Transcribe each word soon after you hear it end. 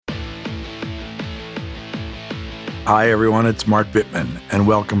Hi, everyone. It's Mark Bittman, and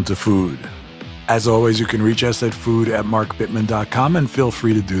welcome to Food. As always, you can reach us at food@markbittman.com, and feel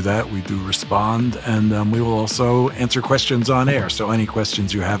free to do that. We do respond, and we will also answer questions on air. So any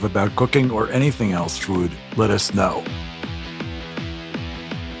questions you have about cooking or anything else food, let us know.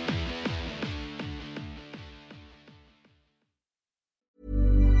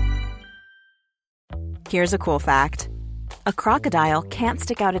 Here's a cool fact. A crocodile can't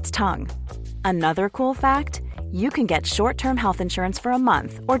stick out its tongue. Another cool fact, you can get short-term health insurance for a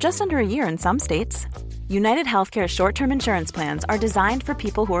month or just under a year in some states. United Healthcare short-term insurance plans are designed for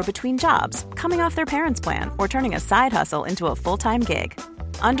people who are between jobs, coming off their parents' plan, or turning a side hustle into a full-time gig.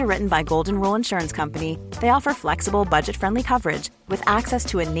 Underwritten by Golden Rule Insurance Company, they offer flexible, budget-friendly coverage with access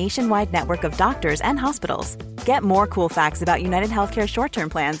to a nationwide network of doctors and hospitals. Get more cool facts about United Healthcare short-term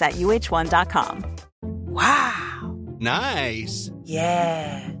plans at uh1.com. Wow. Nice.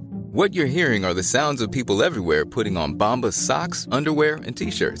 Yeah. What you're hearing are the sounds of people everywhere putting on Bombas socks, underwear, and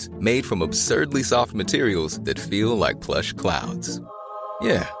T-shirts made from absurdly soft materials that feel like plush clouds.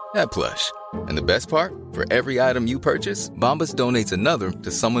 Yeah, that plush. And the best part? For every item you purchase, Bombas donates another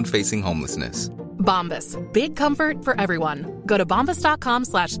to someone facing homelessness. Bombas. Big comfort for everyone. Go to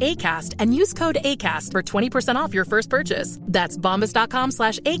bombas.com/ACAST and use code ACAST for 20% off your first purchase. That's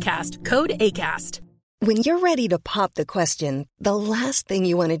bombas.com/ACAST, code ACAST. When you're ready to pop the question, the last thing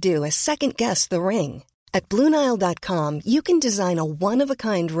you want to do is second-guess the ring. At BlueNile.com, you can design a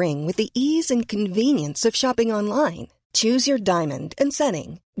one-of-a-kind ring with the ease and convenience of shopping online. Choose your diamond and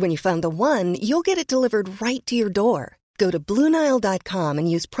setting. When you find the one, you'll get it delivered right to your door. Go to BlueNile.com and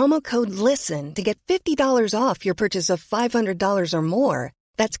use promo code LISTEN to get $50 off your purchase of $500 or more.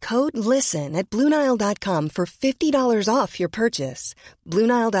 That's code LISTEN at BlueNile.com for $50 off your purchase.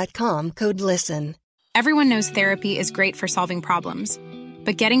 BlueNile.com, code LISTEN. Everyone knows therapy is great for solving problems,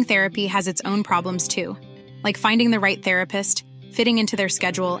 but getting therapy has its own problems too, like finding the right therapist, fitting into their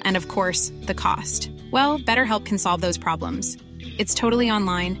schedule, and of course, the cost. Well, BetterHelp can solve those problems. It's totally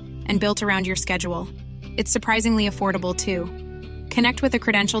online and built around your schedule. It's surprisingly affordable too. Connect with a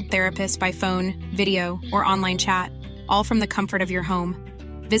credentialed therapist by phone, video, or online chat, all from the comfort of your home.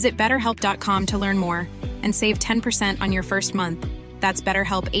 Visit BetterHelp.com to learn more and save 10% on your first month. That's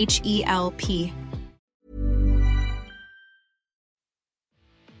BetterHelp, H-E-L-P.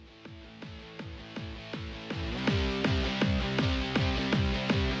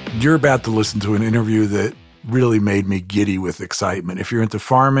 You're about to listen to an interview that really made me giddy with excitement. If you're into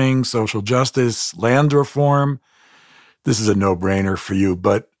farming, social justice, land reform, this is a no-brainer for you.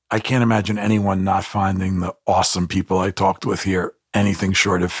 But I can't imagine anyone not finding the awesome people I talked with here anything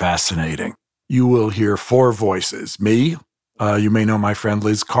short of fascinating. You will hear four voices. Me, you may know my friend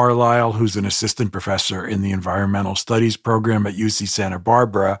Liz Carlisle, who's an assistant professor in the environmental studies program at UC Santa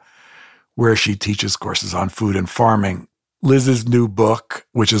Barbara, where she teaches courses on food and farming. Liz's new book,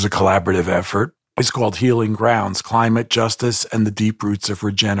 which is a collaborative effort, is called Healing Grounds: Climate Justice and the Deep Roots of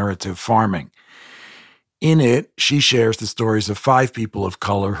Regenerative Farming. In it, she shares the stories of 5 people of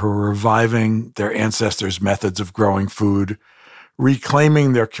color who are reviving their ancestors' methods of growing food,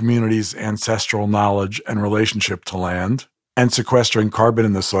 reclaiming their community's ancestral knowledge and relationship to land, and sequestering carbon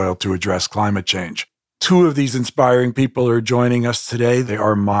in the soil to address climate change. 2 of these inspiring people are joining us today. They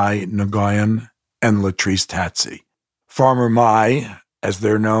are Mai Nguyen and Latrice Tatsey. Farmer Mai, as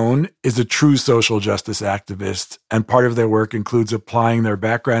they're known, is a true social justice activist, and part of their work includes applying their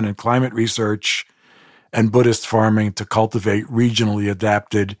background in climate research and Buddhist farming to cultivate regionally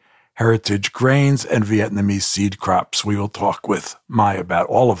adapted heritage grains and Vietnamese seed crops. We will talk with Mai about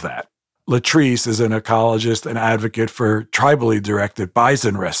all of that. Latrice is an ecologist and advocate for tribally directed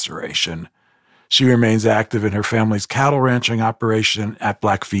bison restoration. She remains active in her family's cattle ranching operation at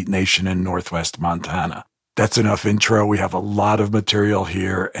Blackfeet Nation in northwest Montana. That's enough intro. We have a lot of material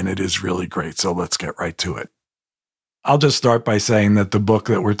here, and it is really great. So let's get right to it. I'll just start by saying that the book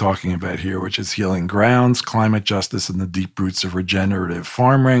that we're talking about here, which is Healing Grounds, Climate Justice and the Deep Roots of Regenerative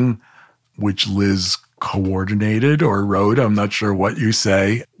Farming, which Liz coordinated or wrote, I'm not sure what you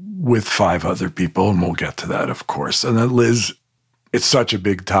say, with 5 other people, and we'll get to that, of course. And then Liz, it's such a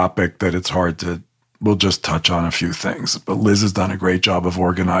big topic that it's hard to we'll just touch on a few things. But Liz has done a great job of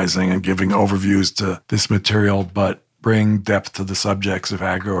organizing and giving overviews to this material, but bring depth to the subjects of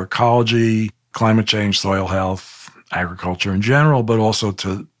agroecology, climate change, soil health, agriculture in general, but also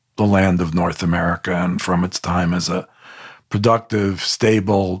to the land of North America and from its time as a productive,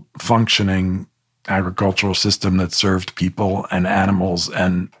 stable, functioning agricultural system that served people and animals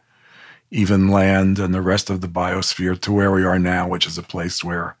and even land and the rest of the biosphere to where we are now, which is a place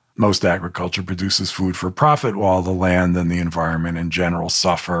where most agriculture produces food for profit while the land and the environment in general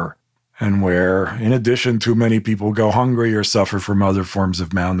suffer and where, in addition, too many people go hungry or suffer from other forms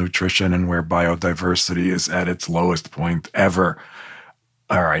of malnutrition, and where biodiversity is at its lowest point ever.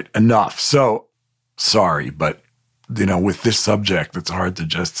 All right, enough. So, sorry, but, with this subject, it's hard to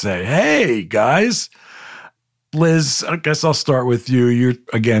just say, hey, guys. Liz, I guess I'll start with you. You're,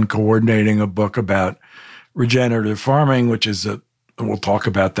 again, coordinating a book about regenerative farming, which is we'll talk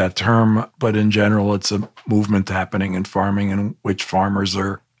about that term, but in general, it's a movement happening in farming in which farmers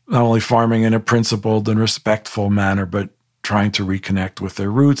are not only farming in a principled and respectful manner, but trying to reconnect with their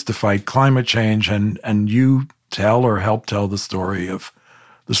roots to fight climate change. And you tell or help tell the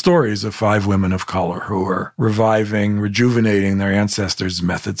stories of 5 women of color who are rejuvenating their ancestors'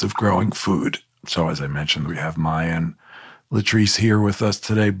 methods of growing food. So as I mentioned, we have Maya and Latrice here with us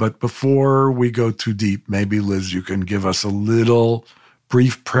today. But before we go too deep, maybe, Liz, you can give us a little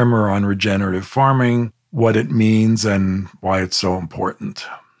brief primer on regenerative farming, what it means, and why it's so important.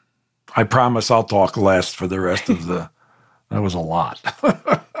 I promise I'll talk last for the rest of that was a lot.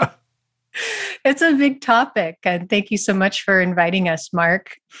 It's a big topic. And thank you so much for inviting us,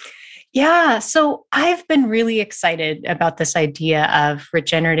 Mark. Yeah, so I've been really excited about this idea of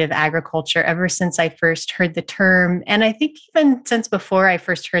regenerative agriculture ever since I first heard the term. And I think even since before I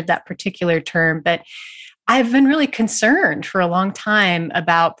first heard that particular term, but I've been really concerned for a long time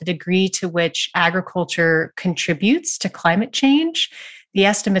about the degree to which agriculture contributes to climate change. The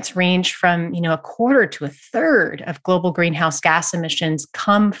estimates range from, a quarter to a third of global greenhouse gas emissions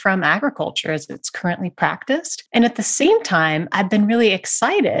come from agriculture as it's currently practiced. And at the same time, I've been really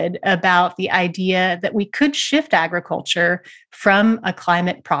excited about the idea that we could shift agriculture from a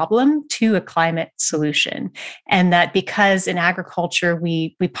climate problem to a climate solution. And that because in agriculture,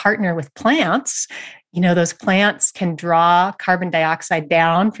 we partner with plants, those plants can draw carbon dioxide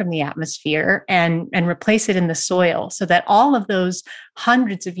down from the atmosphere and replace it in the soil so that all of those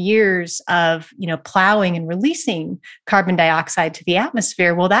hundreds of years of, plowing and releasing carbon dioxide to the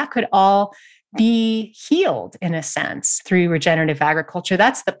atmosphere, well, that could all be healed in a sense through regenerative agriculture.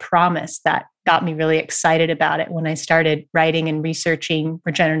 That's the promise that got me really excited about it when I started writing and researching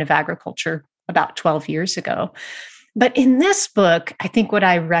regenerative agriculture about 12 years ago. But in this book, I think what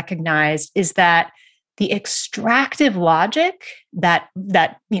I recognized is that the extractive logic that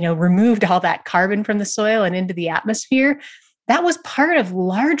removed all that carbon from the soil and into the atmosphere, that was part of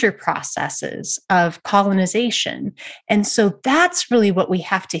larger processes of colonization. And so that's really what we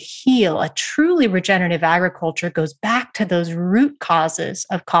have to heal. A truly regenerative agriculture goes back to those root causes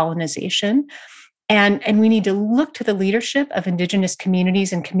of colonization. And we need to look to the leadership of Indigenous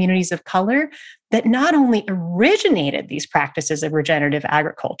communities and communities of color that not only originated these practices of regenerative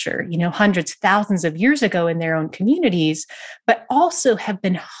agriculture, hundreds, thousands of years ago in their own communities, but also have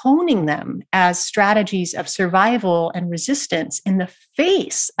been honing them as strategies of survival and resistance in the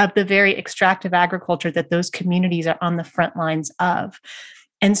face of the very extractive agriculture that those communities are on the front lines of.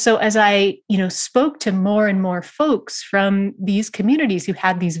 And so as I, spoke to more and more folks from these communities who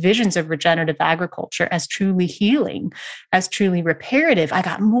had these visions of regenerative agriculture as truly healing, as truly reparative, I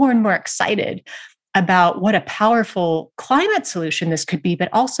got more and more excited about what a powerful climate solution this could be, but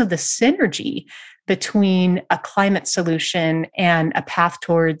also the synergy between a climate solution and a path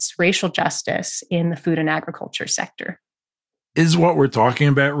towards racial justice in the food and agriculture sector. Is what we're talking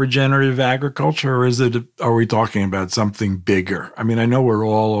about regenerative agriculture, or are we talking about something bigger? I mean, I know we're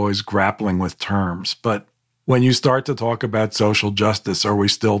all always grappling with terms, but when you start to talk about social justice, are we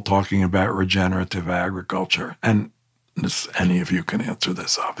still talking about regenerative agriculture? And any of you can answer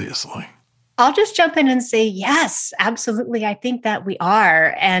this, obviously. I'll just jump in and say, yes, absolutely. I think that we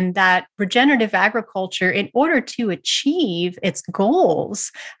are. And that regenerative agriculture, in order to achieve its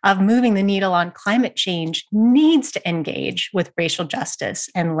goals of moving the needle on climate change, needs to engage with racial justice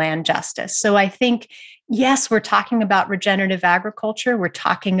and land justice. So I think, yes, we're talking about regenerative agriculture. We're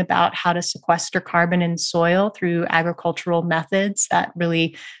talking about how to sequester carbon in soil through agricultural methods that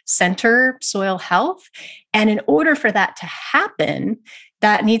really center soil health. And in order for that to happen,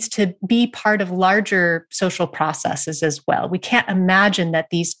 that needs to be part of larger social processes as well. We can't imagine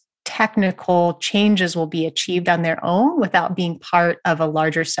that these technical changes will be achieved on their own without being part of a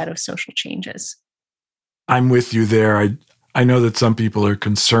larger set of social changes. I'm with you there. I know that some people are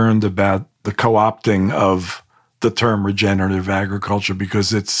concerned about the co-opting of the term regenerative agriculture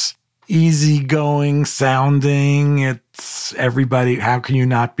because it's easygoing sounding. It's everybody, how can you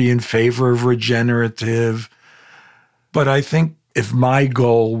not be in favor of regenerative? But I think if my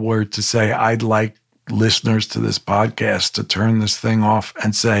goal were to say, I'd like listeners to this podcast to turn this thing off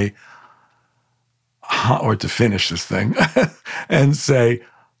and say, or to finish this thing and say,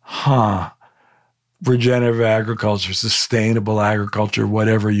 regenerative agriculture, sustainable agriculture,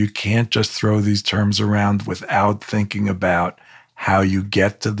 whatever, you can't just throw these terms around without thinking about how you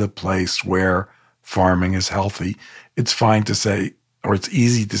get to the place where farming is healthy. It's fine to say, or it's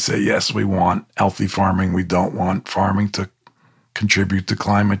easy to say, yes, we want healthy farming. We don't want farming to contribute to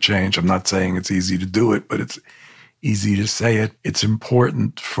climate change. I'm not saying it's easy to do it, but it's easy to say it. It's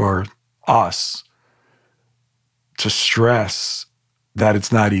important for us to stress that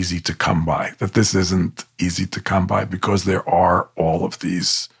it's not easy to come by, that this isn't easy to come by, because there are all of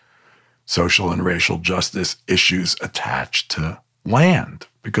these social and racial justice issues attached to land.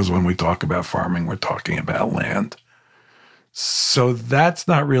 Because when we talk about farming, we're talking about land. So that's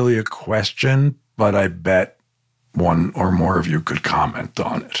not really a question, but I bet one or more of you could comment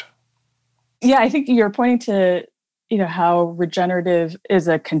on it. Yeah, I think you're pointing to, how regenerative is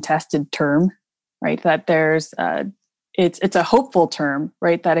a contested term, right? That there's it's a hopeful term,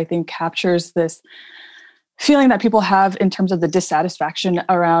 right? That I think captures this feeling that people have in terms of the dissatisfaction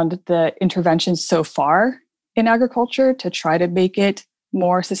around the interventions so far in agriculture to try to make it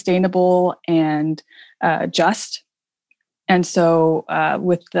more sustainable and just. And so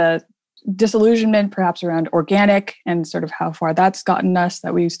with the disillusionment perhaps around organic and sort of how far that's gotten us,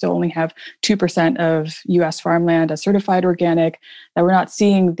 that we still only have 2% of US farmland as certified organic, that we're not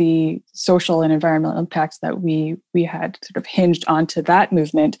seeing the social and environmental impacts that we had sort of hinged onto that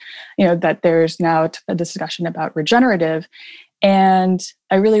movement, that there's now a discussion about regenerative. And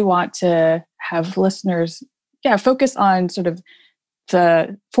I really want to have listeners, focus on sort of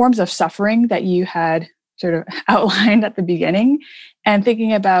the forms of suffering that you had sort of outlined at the beginning, and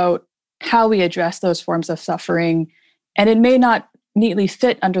thinking about how we address those forms of suffering. And it may not neatly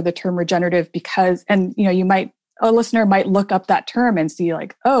fit under the term regenerative because, and a listener might look up that term and see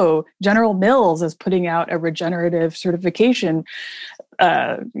like, oh, General Mills is putting out a regenerative certification,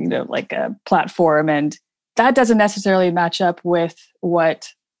 like a platform. And that doesn't necessarily match up with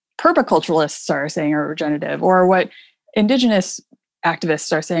what permaculturalists are saying are regenerative, or what indigenous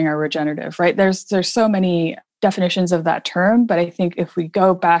activists are saying are regenerative, right? There's so many definitions of that term, but I think if we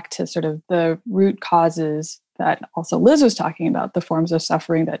go back to sort of the root causes that also Liz was talking about, the forms of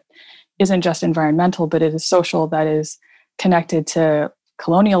suffering that isn't just environmental, but it is social, that is connected to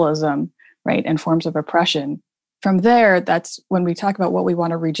colonialism, right, and forms of oppression. From there, that's when we talk about what we want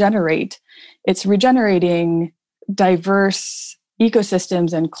to regenerate. It's regenerating diverse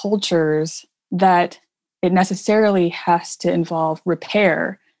ecosystems and cultures that it necessarily has to involve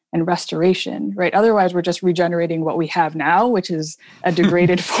repair and restoration, right? Otherwise, we're just regenerating what we have now, which is a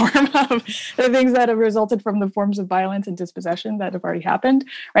degraded form of the things that have resulted from the forms of violence and dispossession that have already happened,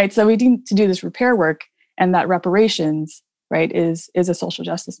 right? So we need to do this repair work, and that reparations, right, is a social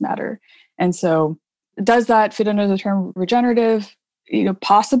justice matter. And so does that fit under the term regenerative?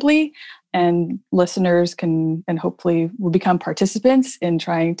 Possibly. And listeners can, and hopefully will become participants in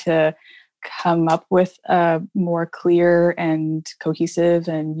trying to come up with a more clear and cohesive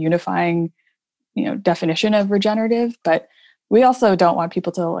and unifying, definition of regenerative. But we also don't want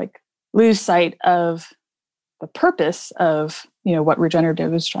people to lose sight of the purpose of, what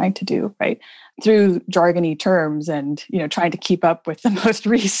regenerative is trying to do, right? Through jargony terms and, trying to keep up with the most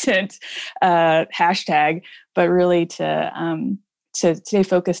recent hashtag, but really to stay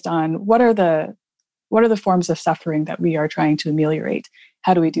focused on what are the forms of suffering that we are trying to ameliorate.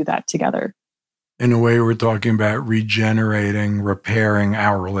 How do we do that together? In a way, we're talking about regenerating, repairing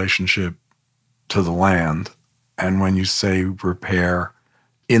our relationship to the land. And when you say repair,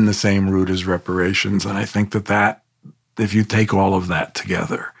 in the same root as reparations, and I think that if you take all of that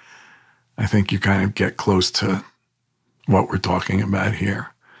together, I think you kind of get close to what we're talking about here.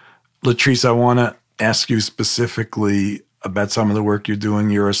 Latrice, I want to ask you specifically about some of the work you're doing.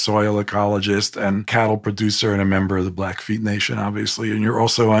 You're a soil ecologist and cattle producer and a member of the Blackfeet Nation, obviously. And you're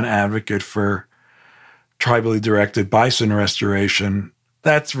also an advocate for tribally directed bison restoration.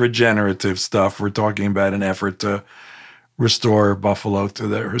 That's regenerative stuff. We're talking about an effort to restore buffalo to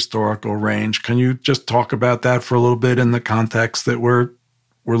their historical range. Can you just talk about that for a little bit in the context that we're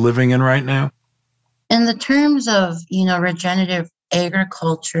living in right now? In the terms of, regenerative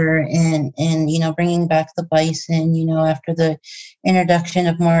agriculture and bringing back the bison, after the introduction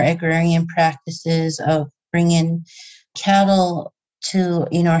of more agrarian practices of bringing cattle to,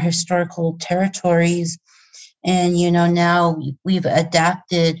 our historical territories. And, now we've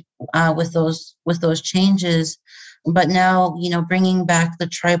adapted with those changes, but now, bringing back the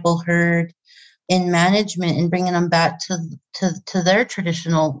tribal herd in management and bringing them back to their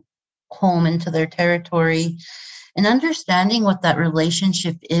traditional home and to their territory, and understanding what that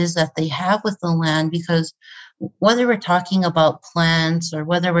relationship is that they have with the land, because whether we're talking about plants or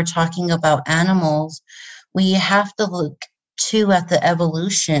whether we're talking about animals, we have to look too at the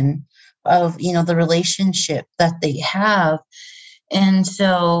evolution of, the relationship that they have. And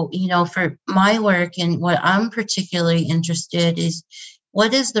so, for my work and what I'm particularly interested is,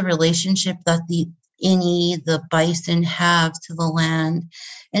 what is the relationship that the bison have to the land,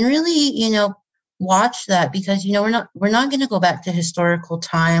 and really, watch that, because, we're not going to go back to historical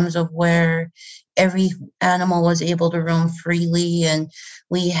times of where every animal was able to roam freely and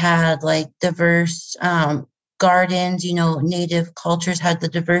we had like diverse gardens. Native cultures had the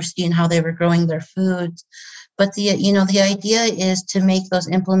diversity in how they were growing their foods. But the idea is to make those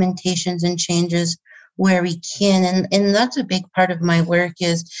implementations and changes where we can. And that's a big part of my work,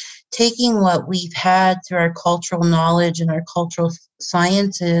 is taking what we've had through our cultural knowledge and our cultural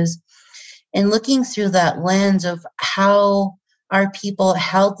sciences and looking through that lens of how our people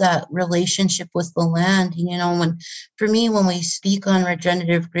held that relationship with the land. When we speak on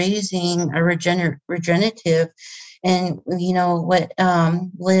regenerative grazing or regenerative, and what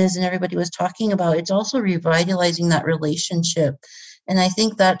Liz and everybody was talking about, it's also revitalizing that relationship. And I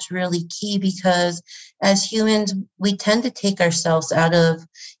think that's really key, because as humans, we tend to take ourselves out of,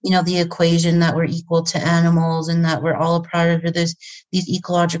 the equation, that we're equal to animals and that we're all a part of these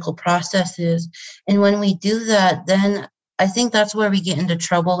ecological processes. And when we do that, then I think that's where we get into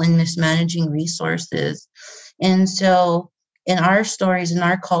trouble in mismanaging resources. And so in our stories, in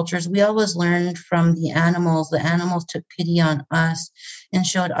our cultures, we always learned from the animals. The animals took pity on us and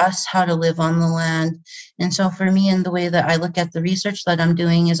showed us how to live on the land. And so for me, and the way that I look at the research that I'm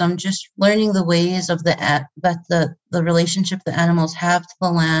doing, is I'm just learning the ways of the relationship the animals have to the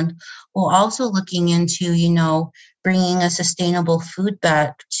land, while also looking into, bringing a sustainable food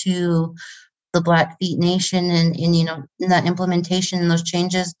back to the Blackfeet Nation, and in that implementation and those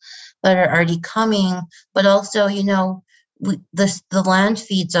changes that are already coming. But also, the land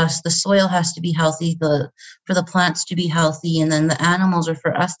feeds us. The soil has to be healthy for the plants to be healthy, and then the animals are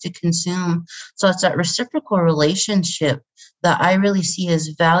for us to consume. So it's that reciprocal relationship that I really see as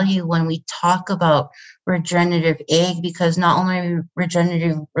value when we talk about regenerative ag, because not only are we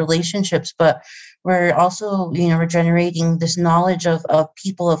regenerating relationships, but we're also, regenerating this knowledge of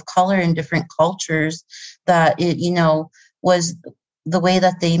people of color in different cultures, that it, was the way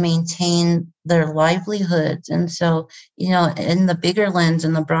that they maintain their livelihoods. And so, in the bigger lens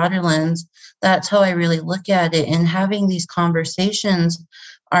and the broader lens, that's how I really look at it. And having these conversations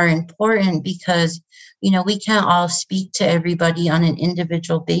are important, because, we can't all speak to everybody on an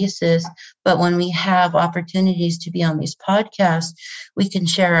individual basis. But when we have opportunities to be on these podcasts, we can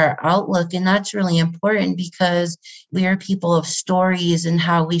share our outlook. And that's really important, because we are people of stories, and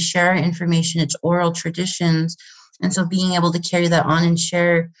how we share our information, it's oral traditions. And so being able to carry that on and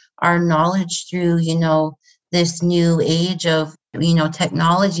share our knowledge through, this new age of,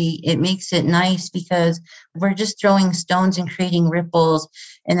 technology, it makes it nice, because we're just throwing stones and creating ripples.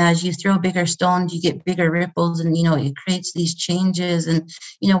 And as you throw bigger stones, you get bigger ripples, and, it creates these changes. And,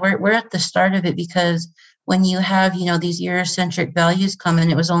 we're at the start of it, because when you have, these Eurocentric values come in,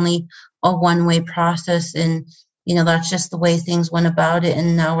 it was only a one-way process. And, that's just the way things went about it.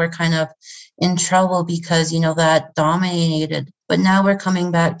 And now we're kind of in trouble, because, that dominated. But now we're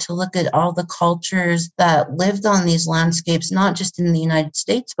coming back to look at all the cultures that lived on these landscapes, not just in the United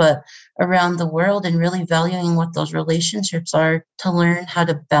States, but around the world, and really valuing what those relationships are, to learn how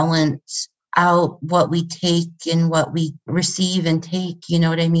to balance out what we take and what we receive and take, you know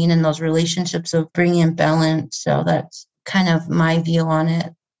what I mean? And those relationships of bringing balance. So that's kind of my view on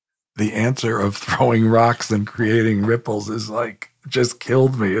it. The answer of throwing rocks and creating ripples is like, just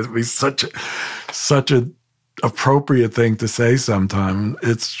killed me. It'd be such a appropriate thing to say sometime.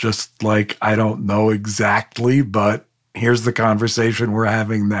 It's just like, I don't know exactly, but here's the conversation we're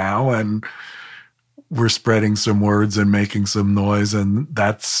having now, and we're spreading some words and making some noise, and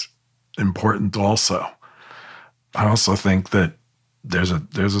that's important also. I also think that there's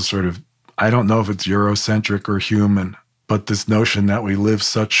a sort of, I don't know if it's Eurocentric or human, but this notion that we live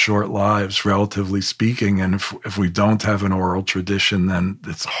such short lives, relatively speaking, and if we don't have an oral tradition, then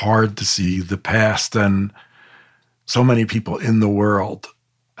it's hard to see the past. And so many people in the world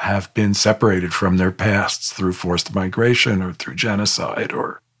have been separated from their pasts through forced migration or through genocide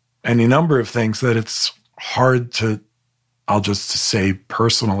or any number of things, that it's hard to, I'll just say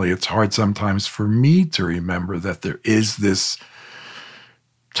personally, it's hard sometimes for me to remember that there is this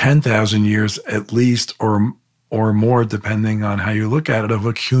 10,000 years at least, or more, depending on how you look at it, of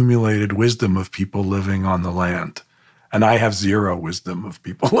accumulated wisdom of people living on the land. And I have zero wisdom of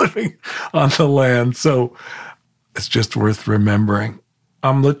people living on the land. So it's just worth remembering.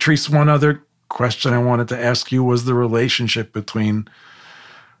 Latrice, one other question I wanted to ask you was the relationship between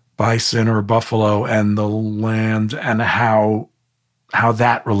bison or buffalo and the land, and how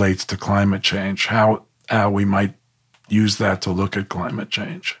that relates to climate change, how we might use that to look at climate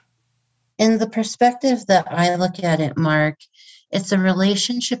change. In the perspective that I look at it, Mark, it's a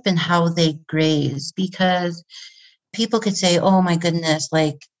relationship in how they graze, because people could say, oh my goodness,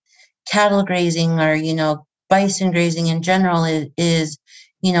 like cattle grazing or, bison grazing in general is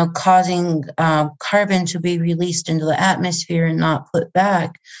causing carbon to be released into the atmosphere and not put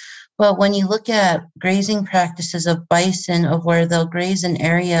back. But when you look at grazing practices of bison, of where they'll graze an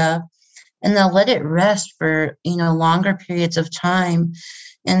area and they'll let it rest for, longer periods of time.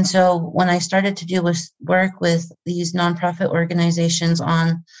 And so when I started to do work with these nonprofit organizations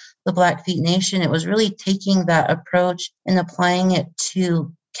on the Blackfeet Nation, it was really taking that approach and applying it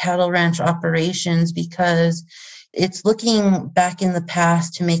to cattle ranch operations, because it's looking back in the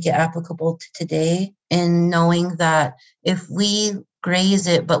past to make it applicable to today, and knowing that if we graze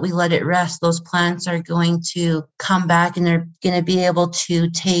it but we let it rest, those plants are going to come back and they're going to be able to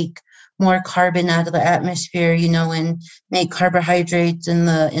take more carbon out of the atmosphere, and make carbohydrates in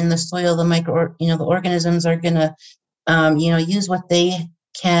the soil. The organisms are going to use what they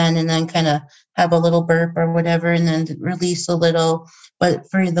can, and then kind of have a little burp or whatever, and then release a little. But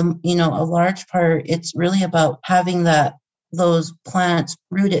for the, a large part, it's really about having those plants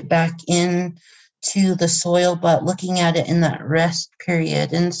rooted back in to the soil, but looking at it in that rest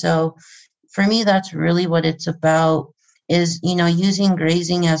period. And so for me, that's really what it's about, is, using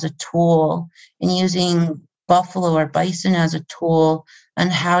grazing as a tool, and using buffalo or bison as a tool,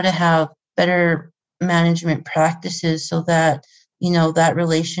 and how to have better management practices so that, that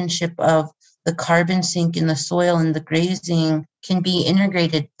relationship of the carbon sink in the soil and the grazing can be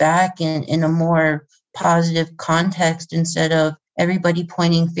integrated back in a more positive context, instead of everybody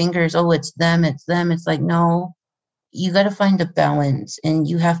pointing fingers. Oh, it's them, it's them. It's like, no, you got to find a balance, and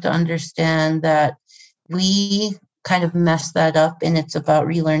you have to understand that we kind of messed that up, and it's about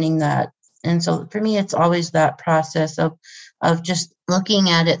relearning that. And so for me, it's always that process of just looking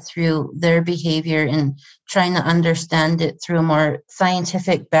at it through their behavior and trying to understand it through a more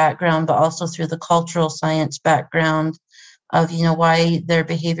scientific background, but also through the cultural science background of, why their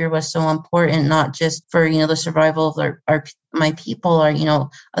behavior was so important, not just for, the survival of my people, or,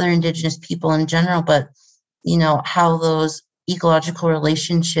 other indigenous people in general, but, how those ecological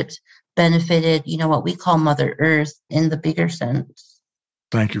relationships benefited, what we call Mother Earth in the bigger sense.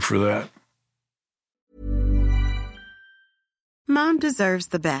 Thank you for that. Mom deserves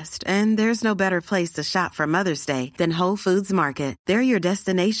the best, and there's no better place to shop for Mother's Day than Whole Foods Market. They're your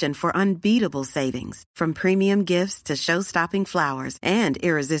destination for unbeatable savings, from premium gifts to show-stopping flowers and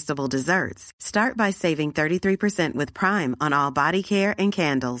irresistible desserts. Start by saving 33% with Prime on all body care and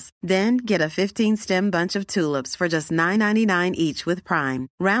candles. Then get a 15-stem bunch of tulips for just $9.99 each with Prime.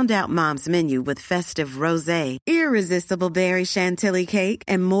 Round out Mom's menu with festive rosé, irresistible berry chantilly cake,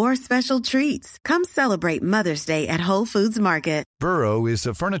 and more special treats. Come celebrate Mother's Day at Whole Foods Market. Burrow is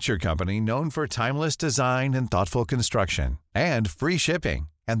a furniture company known for timeless design and thoughtful construction, and free shipping,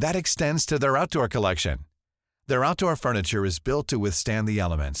 and that extends to their outdoor collection. Their outdoor furniture is built to withstand the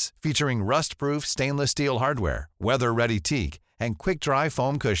elements, featuring rust-proof stainless steel hardware, weather-ready teak, and quick-dry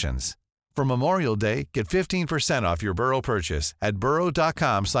foam cushions. For Memorial Day, get 15% off your Burrow purchase at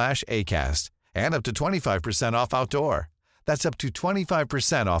burrow.com/ACAST, and up to 25% off outdoor. That's up to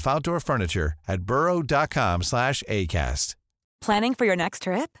 25% off outdoor furniture at burrow.com/ACAST. Planning for your next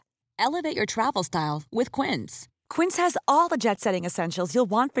trip? Elevate your travel style with Quince. Quince has all the jet-setting essentials you'll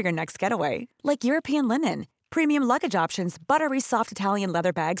want for your next getaway, like European linen, premium luggage options, buttery soft Italian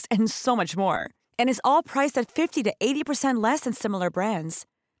leather bags, and so much more. And is all priced at 50 to 80% less than similar brands.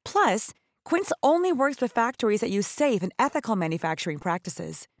 Plus, Quince only works with factories that use safe and ethical manufacturing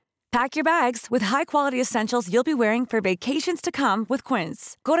practices. Pack your bags with high-quality essentials you'll be wearing for vacations to come with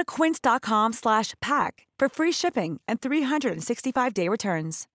Quince. Go to quince.com/pack for free shipping and 365-day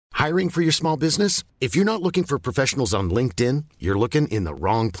returns. Hiring for your small business? If you're not looking for professionals on LinkedIn, you're looking in the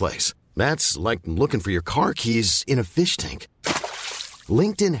wrong place. That's like looking for your car keys in a fish tank.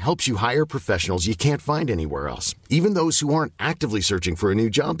 LinkedIn helps you hire professionals you can't find anywhere else, even those who aren't actively searching for a new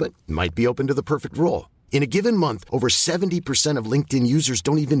job but might be open to the perfect role. In a given month, over 70% of LinkedIn users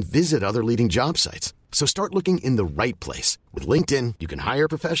don't even visit other leading job sites. So start looking in the right place. With LinkedIn, you can hire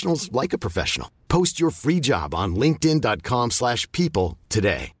professionals like a professional. Post your free job on linkedin.com/people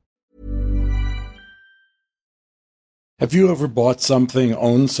today. Have you ever bought something,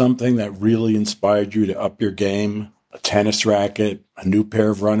 owned something that really inspired you to up your game? A tennis racket, a new pair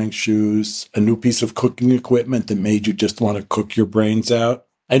of running shoes, a new piece of cooking equipment that made you just want to cook your brains out?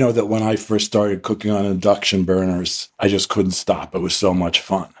 I know that when I first started cooking on induction burners, I just couldn't stop. It was so much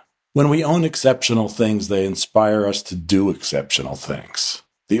fun. When we own exceptional things, they inspire us to do exceptional things.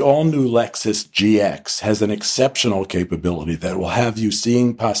 The all-new Lexus GX has an exceptional capability that will have you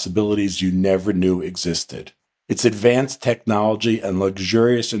seeing possibilities you never knew existed. Its advanced technology and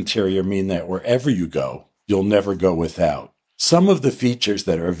luxurious interior mean that wherever you go, you'll never go without. Some of the features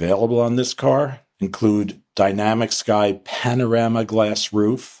that are available on this car include dynamic sky panorama glass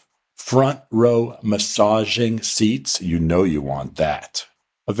roof, front row massaging seats, you know you want that.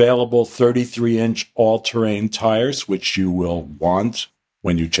 Available 33-inch all-terrain tires, which you will want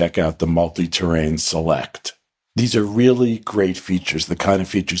when you check out the multi-terrain Select. These are really great features, the kind of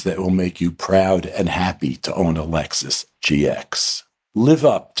features that will make you proud and happy to own a Lexus GX. Live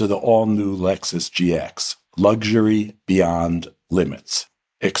up to the all-new Lexus GX, luxury beyond limits.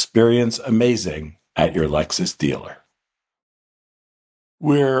 Experience amazing at your Lexus dealer.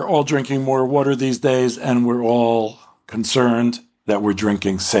 We're all drinking more water these days, and we're all concerned that we're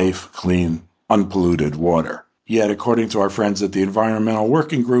drinking safe, clean, unpolluted water. Yet, according to our friends at the Environmental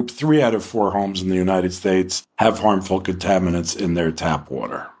Working Group, 3 out of 4 homes in the United States have harmful contaminants in their tap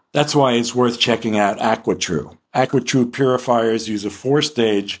water. That's why it's worth checking out AquaTrue. AquaTrue purifiers use a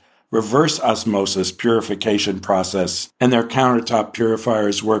 4-stage reverse osmosis purification process, and their countertop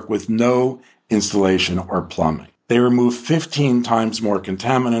purifiers work with no installation or plumbing. They remove 15 times more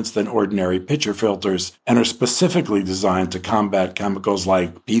contaminants than ordinary pitcher filters and are specifically designed to combat chemicals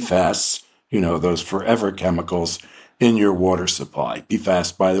like PFAS, those forever chemicals, in your water supply.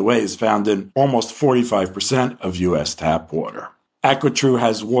 PFAS, by the way, is found in almost 45% of U.S. tap water. AquaTrue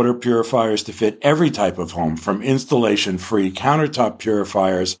has water purifiers to fit every type of home, from installation-free countertop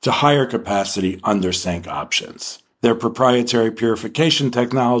purifiers to higher capacity under-sink options. Their proprietary purification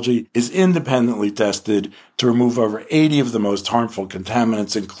technology is independently tested to remove over 80 of the most harmful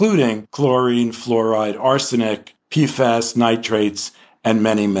contaminants, including chlorine, fluoride, arsenic, PFAS, nitrates, and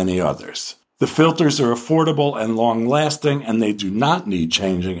many, many others. The filters are affordable and long-lasting, and they do not need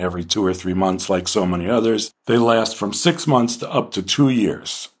changing every 2 or 3 months like so many others. They last from 6 months to up to 2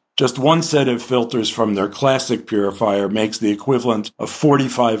 years. Just one set of filters from their classic purifier makes the equivalent of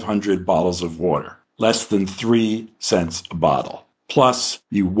 4,500 bottles of water, less than 3 cents a bottle. Plus,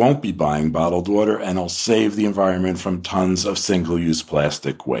 you won't be buying bottled water, and it'll save the environment from tons of single-use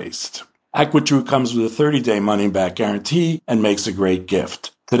plastic waste. AquaTrue comes with a 30-day money-back guarantee and makes a great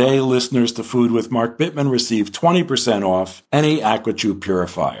gift. Today, listeners to Food with Mark Bittman receive 20% off any AquaTrue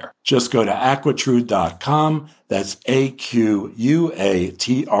purifier. Just go to aquatrue.com, that's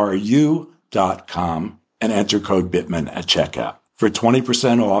AQUATRU.com, and enter code Bittman at checkout. For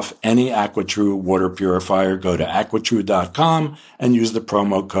 20% off any AquaTrue water purifier, go to aquatrue.com and use the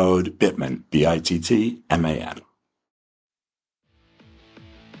promo code Bittman, BITTMAN.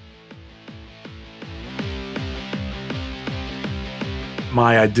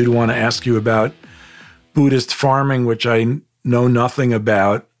 I did want to ask you about Buddhist farming, which I know nothing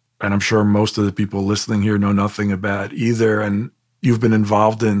about, and I'm sure most of the people listening here know nothing about either, and you've been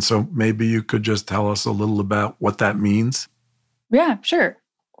involved in, so maybe you could just tell us a little about what that means. Yeah, sure.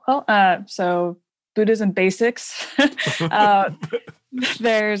 Well, so Buddhism basics.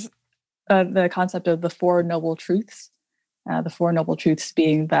 There's the concept of the Four Noble Truths. The Four Noble Truths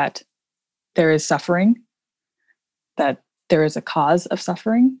being that there is suffering, that there is a cause of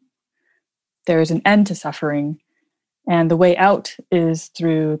suffering, there is an end to suffering, and the way out is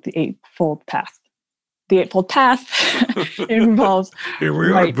through the Eightfold Path. The Eightfold Path involves... Here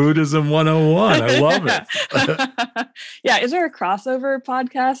we are, Buddhism 101. I love it. Yeah, is there a crossover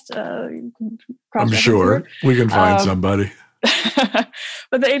podcast? I'm sure we can find somebody.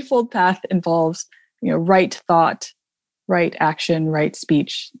 But the Eightfold Path involves, right thought, right action, right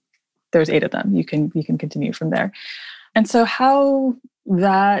speech. There's 8 of them. You can continue from there. And so how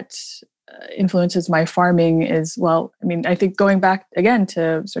that influences my farming is, I think going back again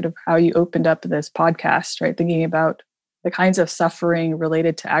to sort of how you opened up this podcast, right? Thinking about the kinds of suffering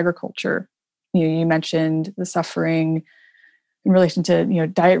related to agriculture. You mentioned the suffering in relation to,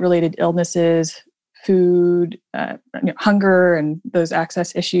 diet-related illnesses, food, hunger, and those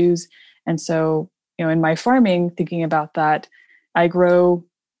access issues. And so, in my farming, thinking about that, I grow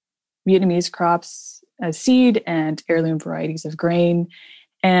Vietnamese crops as seed and heirloom varieties of grain.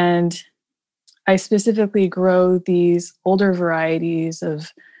 And I specifically grow these older varieties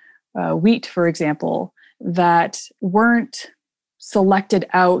of wheat, for example, that weren't selected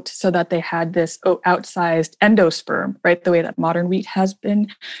out so that they had this outsized endosperm, right? The way that modern wheat has been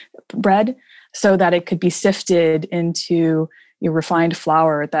bred, so that it could be sifted into, refined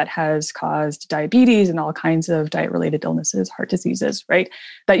flour that has caused diabetes and all kinds of diet-related illnesses, heart diseases, right?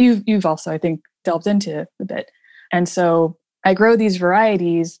 That you've also, I think, delved into a bit. And so I grow these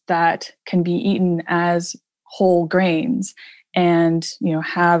varieties that can be eaten as whole grains and,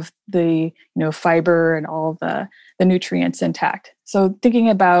 have the, fiber and all the nutrients intact. So thinking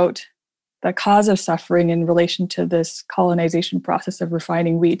about the cause of suffering in relation to this colonization process of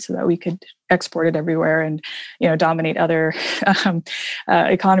refining wheat so that we could export it everywhere and, dominate other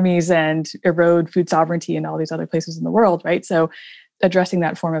economies and erode food sovereignty in all these other places in the world, right? So addressing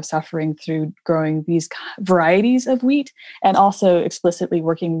that form of suffering through growing these varieties of wheat and also explicitly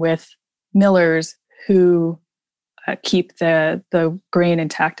working with millers who keep the grain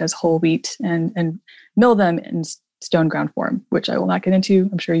intact as whole wheat and mill them in stone ground form, which I will not get into.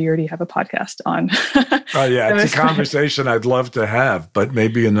 I'm sure you already have a podcast on. Oh yeah, it's a conversation I'd love to have, but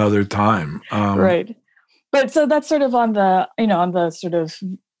maybe another time. Right. But so that's sort of on the sort of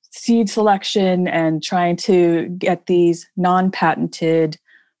seed selection and trying to get these non-patented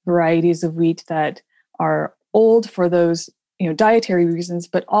varieties of wheat that are old for those dietary reasons,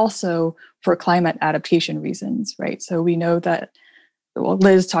 but also for climate adaptation reasons, right? So we know that,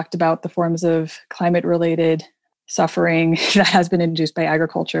 Liz talked about the forms of climate-related suffering that has been induced by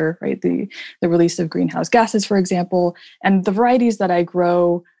agriculture, right? The release of greenhouse gases, for example, and the varieties that I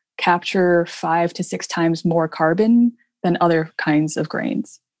grow capture 5 to 6 times more carbon than other kinds of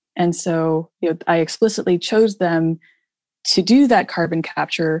grains. And so I explicitly chose them to do that carbon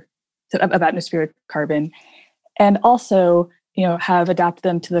capture of atmospheric carbon, and also, have adapted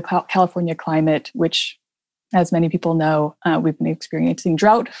them to the California climate, which, as many people know, we've been experiencing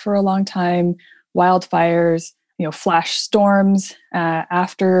drought for a long time, wildfires, flash storms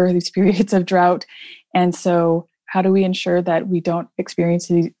after these periods of drought. And so how do we ensure that we don't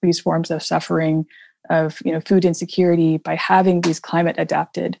experience these forms of suffering of, food insecurity by having these climate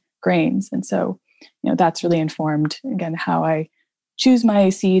adapted grains? And so, that's really informed, again, how I choose my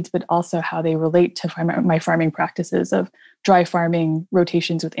seeds, but also how they relate to my farming practices of dry farming,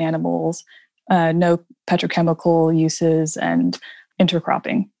 rotations with animals, no petrochemical uses, and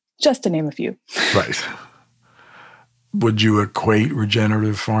intercropping, just to name a few. Right. Would you equate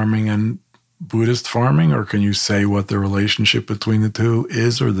regenerative farming and Buddhist farming, or can you say what the relationship between the two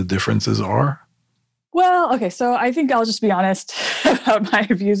is or the differences are? Well, okay, so I think I'll just be honest about my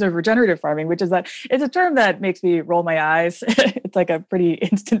views of regenerative farming, which is that it's a term that makes me roll my eyes. It's like a pretty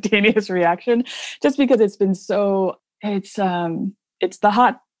instantaneous reaction, just because it's been so, it's the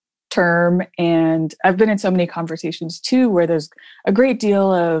hot term. And I've been in so many conversations too, where there's a great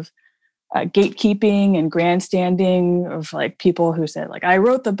deal of gatekeeping and grandstanding of like people who said, like, I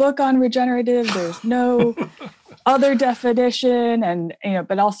wrote the book on regenerative, there's no other definition, and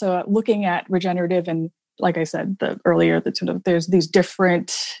but also looking at regenerative, and like I said earlier, that sort of there's these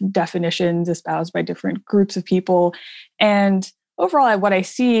different definitions espoused by different groups of people, and overall, what I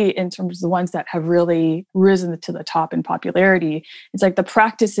see in terms of the ones that have really risen to the top in popularity, it's like the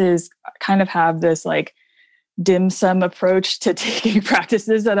practices kind of have this like dim sum approach to taking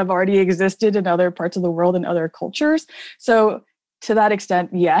practices that have already existed in other parts of the world and other cultures. So to that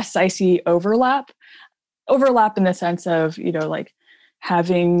extent, yes, I see overlap in the sense of, like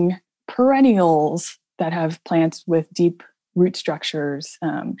having perennials that have plants with deep root structures,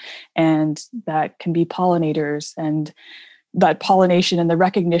 and that can be pollinators, and that pollination and the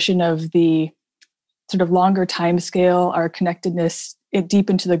recognition of the sort of longer time scale, our connectedness deep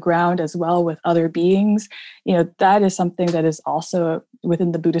into the ground as well with other beings, that is something that is also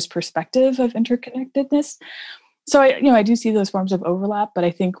within the Buddhist perspective of interconnectedness. So I do see those forms of overlap, but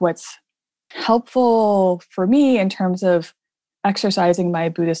I think what's helpful for me in terms of exercising my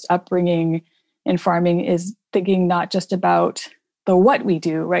Buddhist upbringing in farming is thinking not just about the what we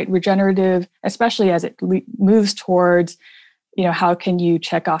do, right? Regenerative, especially as it moves towards, how can you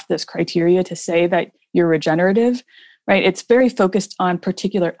check off this criteria to say that you're regenerative, right? It's very focused on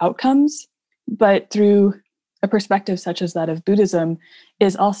particular outcomes, but through a perspective such as that of Buddhism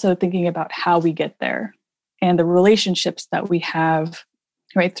is also thinking about how we get there and the relationships that we have,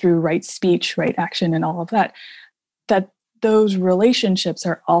 right, through right speech, right action, and all of that, that those relationships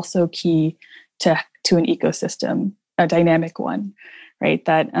are also key to an ecosystem, a dynamic one, right?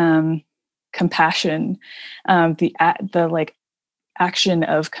 That compassion, the like action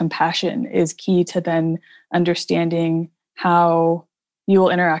of compassion is key to then understanding how you will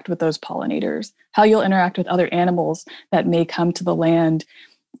interact with those pollinators, how you'll interact with other animals that may come to the land.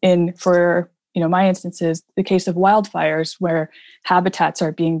 For my instances, the case of wildfires where habitats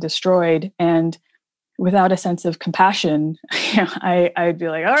are being destroyed, and without a sense of compassion, I'd be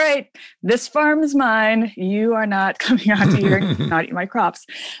like, all right, this farm is mine. You are not coming out here and not eat my crops.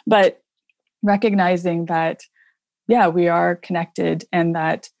 But recognizing that, yeah, we are connected and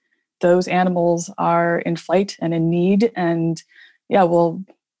that those animals are in flight and in need, and yeah, will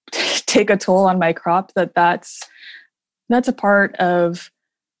take a toll on my crop, that's a part of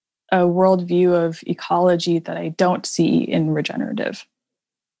a worldview of ecology that I don't see in regenerative.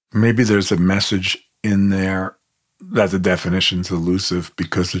 Maybe there's a message in there that the definition's elusive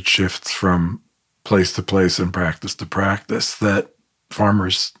because it shifts from place to place and practice to practice, that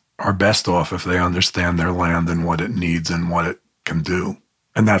farmers are best off if they understand their land and what it needs and what it can do.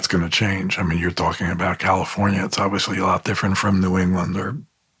 And that's going to change. I mean, you're talking about California. It's obviously a lot different from New England or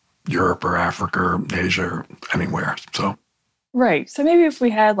Europe or Africa or Asia or anywhere. So, right. So maybe if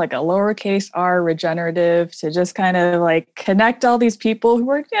we had like a lowercase r regenerative to just kind of like connect all these people who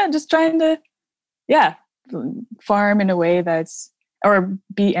are just trying to farm in a way that's, or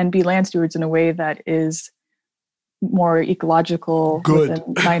be land stewards in a way that is more ecological, good, with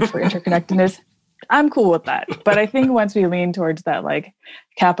a mind for interconnectedness. I'm cool with that. But I think once we lean towards that, like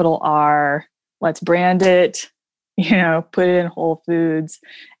capital R, let's brand it, put it in Whole Foods,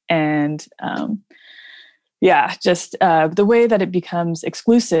 and the way that it becomes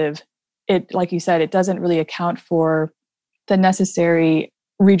exclusive, it, like you said, it doesn't really account for the necessary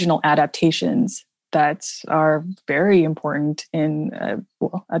regional adaptations that are very important in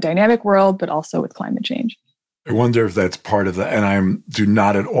a dynamic world, but also with climate change. I wonder if that's part of the, and I do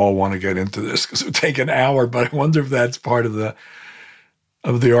not at all want to get into this because it would take an hour, but I wonder if that's part of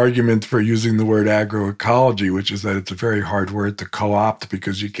the argument for using the word agroecology, which is that it's a very hard word to co-opt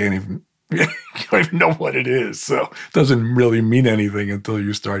because you don't even know what it is. So it doesn't really mean anything until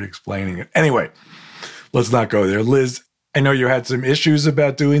you start explaining it. Anyway, let's not go there. Liz, I know you had some issues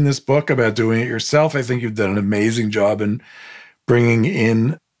about doing this book, about doing it yourself. I think you've done an amazing job in bringing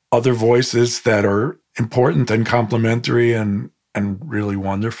in other voices that are important and complementary and really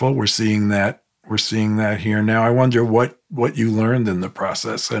wonderful. We're seeing that here now. I wonder what you learned in the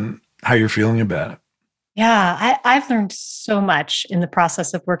process and how you're feeling about it. Yeah, I've learned so much in the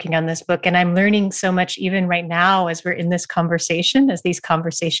process of working on this book, and I'm learning so much even right now as we're in this conversation, as these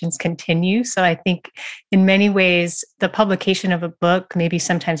conversations continue. So I think in many ways, the publication of a book, maybe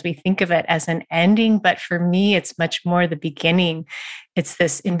sometimes we think of it as an ending, but for me, it's much more the beginning. It's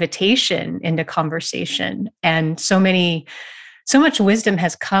this invitation into conversation. And so much wisdom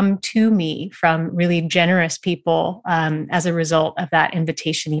has come to me from really generous people as a result of that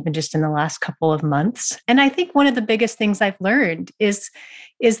invitation, even just in the last couple of months. And I think one of the biggest things I've learned is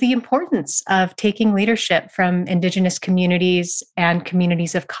the importance of taking leadership from Indigenous communities and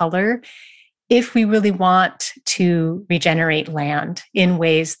communities of color if we really want to regenerate land in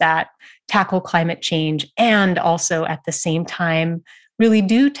ways that tackle climate change and also at the same time really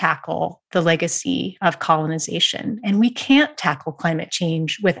do tackle the legacy of colonization. And we can't tackle climate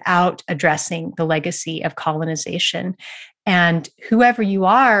change without addressing the legacy of colonization. And whoever you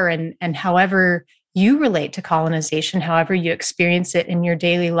are and however you relate to colonization, however you experience it in your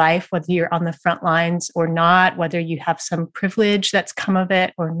daily life, whether you're on the front lines or not, whether you have some privilege that's come of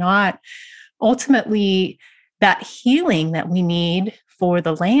it or not, ultimately, that healing that we need for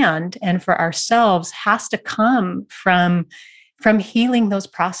the land and for ourselves has to come from healing those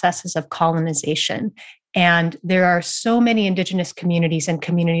processes of colonization. And there are so many Indigenous communities and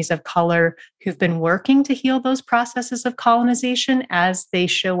communities of color who've been working to heal those processes of colonization as they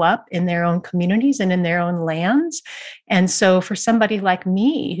show up in their own communities and in their own lands. And so for somebody like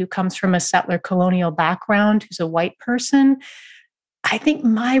me, who comes from a settler colonial background, who's a white person, I think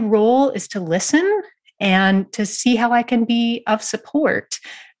my role is to listen and to see how I can be of support.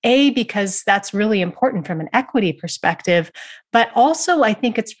 Because that's really important from an equity perspective, but also I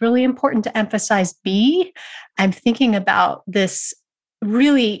think it's really important to emphasize I'm thinking about this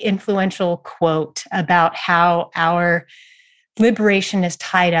really influential quote about how our liberation is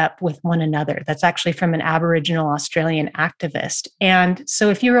tied up with one another. That's actually from an Aboriginal Australian activist. And so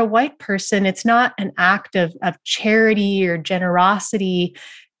if you're a white person, it's not an act of charity or generosity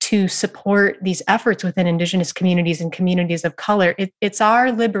to support these efforts within Indigenous communities and communities of color. It's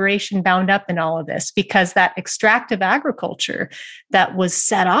our liberation bound up in all of this, because that extractive agriculture that was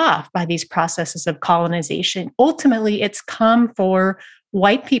set off by these processes of colonization, ultimately it's come for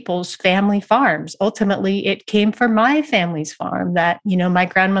white people's family farms. Ultimately, it came for my family's farm that, my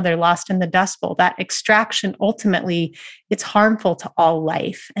grandmother lost in the Dust Bowl. That extraction, ultimately, it's harmful to all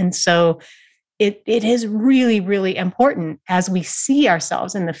life. And so it is really, really important as we see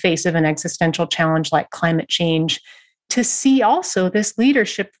ourselves in the face of an existential challenge like climate change to see also this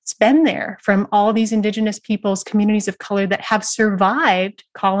leadership that's been there from all these Indigenous peoples, communities of color that have survived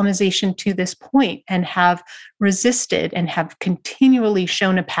colonization to this point and have resisted and have continually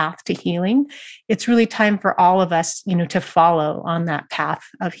shown a path to healing. It's really time for all of us, to follow on that path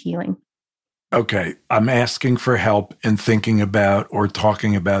of healing. Okay, I'm asking for help in thinking about or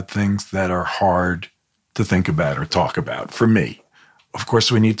talking about things that are hard to think about or talk about for me. Of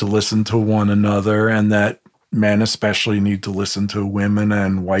course, we need to listen to one another, and that men especially need to listen to women,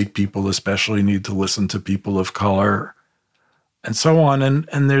 and white people especially need to listen to people of color, and so on.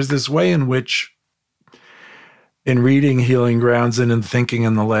 And there's this way in which, in reading Healing Grounds and in thinking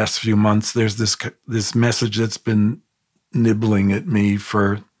in the last few months, there's this message that's been nibbling at me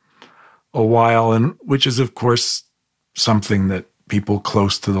for a while, and which is, of course, something that people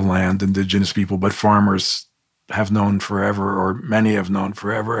close to the land, Indigenous people, but farmers have known forever, or many have known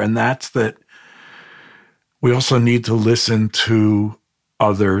forever, and that's that we also need to listen to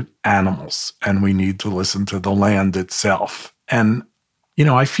other animals, and we need to listen to the land itself. And,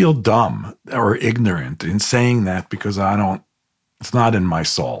 I feel dumb or ignorant in saying that because it's not in my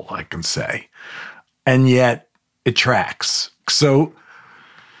soul, I can say. And yet it tracks. So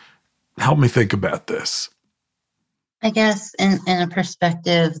help me think about this. I guess in a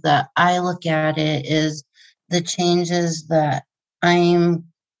perspective that I look at it is the changes that I'm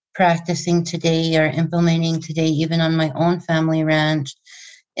practicing today or implementing today, even on my own family ranch,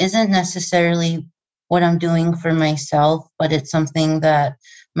 isn't necessarily what I'm doing for myself, but it's something that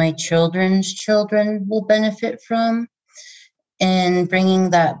my children's children will benefit from. And bringing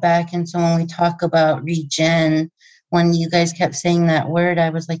that back. And so when we talk about regen, when you guys kept saying that word, I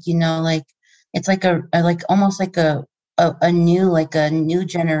was like, it's like almost like a new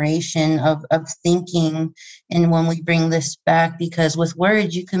generation of thinking. And when we bring this back, because with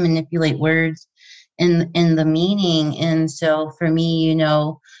words, you can manipulate words in the meaning. And so for me,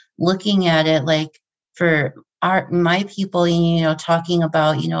 looking at it like for my people, talking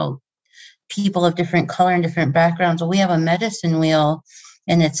about, people of different color and different backgrounds. Well, we have a medicine wheel,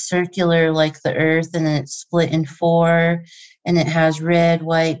 and it's circular like the earth, and then it's split in 4, and it has red,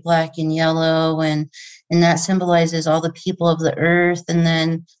 white, black, and yellow, and that symbolizes all the people of the earth. And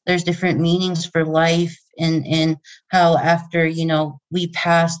then there's different meanings for life, and how after we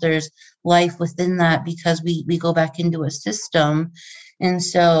pass, there's life within that, because we go back into a system. And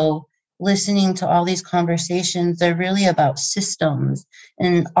so listening to all these conversations, they're really about systems,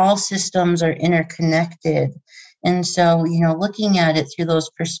 and all systems are interconnected. And so, looking at it through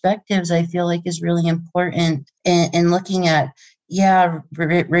those perspectives, I feel like is really important. And looking at,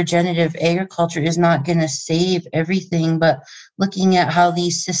 regenerative agriculture is not going to save everything, but looking at how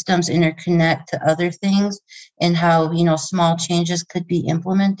these systems interconnect to other things, and how, small changes could be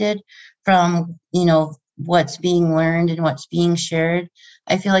implemented from, what's being learned and what's being shared,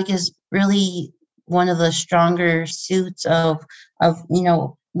 I feel like is really one of the stronger suits of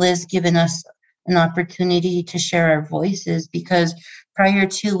Liz giving us an opportunity to share our voices, because prior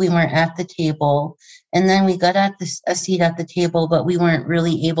to, we weren't at the table, and then we got a seat at the table, but we weren't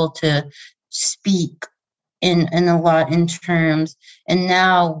really able to speak in a lot in terms. And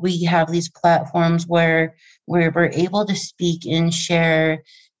now we have these platforms where we're able to speak and share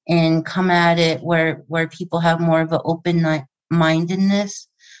and come at it where people have more of an open mindedness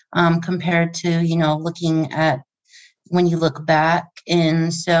compared to, looking at when you look back.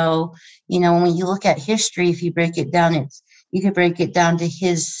 And so, when you look at history, if you break it down, you could break it down to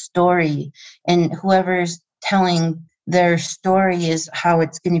his story, and whoever's telling their story is how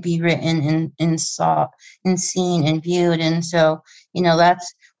it's going to be written and saw and seen and viewed. And so,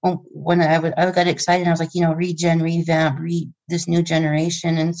 that's when I got excited. I was like, regen, revamp, this new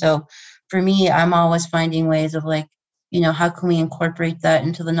generation. And so for me, I'm always finding ways of like, how can we incorporate that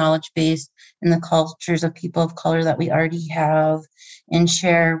into the knowledge base and the cultures of people of color that we already have, and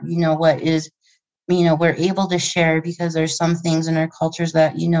share, what is, we're able to share, because there's some things in our cultures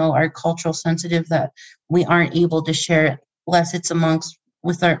that, are cultural sensitive that we aren't able to share unless it's amongst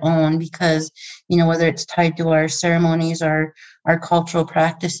with our own, because, whether it's tied to our ceremonies or our cultural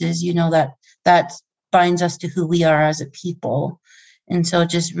practices, that binds us to who we are as a people. And so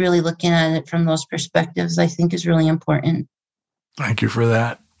just really looking at it from those perspectives, I think is really important. Thank you for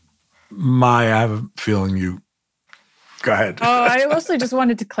that. I have a feeling you... Go ahead. I mostly just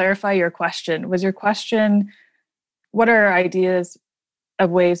wanted to clarify your question. Was your question, what are ideas of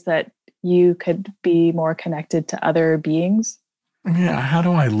ways that you could be more connected to other beings? Yeah, how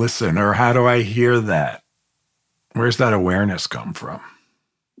do I listen, or how do I hear that? Where's that awareness come from?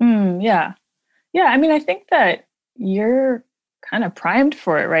 Yeah. I mean, I think that you're kind of primed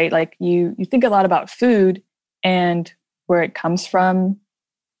for it, right? Like you think a lot about food, and where it comes from.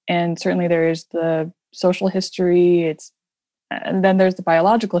 And certainly there is the social history, and then there's the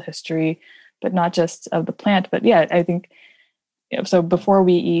biological history, but not just of the plant. But yeah, I think, so before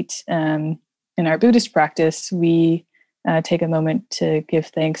we eat, in our Buddhist practice, we take a moment to give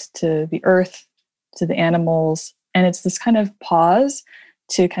thanks to the earth, to the animals. And it's this kind of pause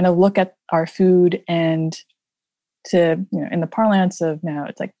to kind of look at our food and to, in the parlance of now,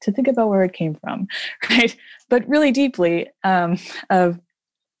 it's like to think about where it came from, right? But really deeply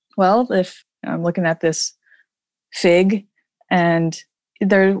if I'm looking at this fig and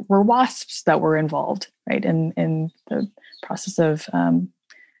there were wasps that were involved, right, in the process of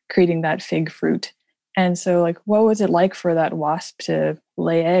creating that fig fruit. And so, like, what was it like for that wasp to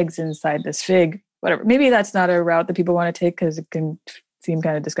lay eggs inside this fig? Whatever. Maybe that's not a route that people want to take because it can seem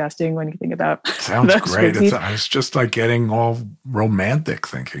kind of disgusting when you think about. Sounds great. It's just like getting all romantic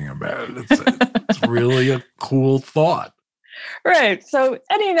thinking about it. It's really a cool thought. Right. So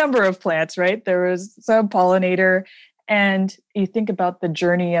any number of plants, right? There was some pollinator, and you think about the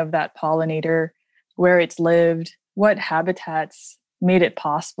journey of that pollinator, where it's lived, what habitats made it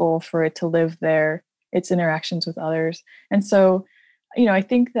possible for it to live there, its interactions with others. And so, I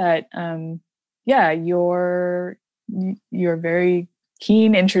think that, your very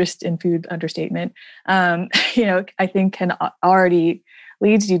keen interest in food, understatement, I think can already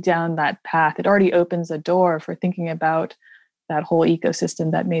leads you down that path. It already opens a door for thinking about that whole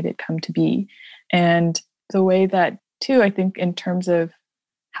ecosystem that made it come to be. And the way that, too, I think in terms of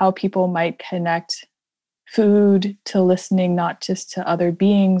how people might connect food to listening, not just to other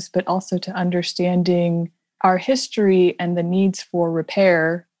beings, but also to understanding our history and the needs for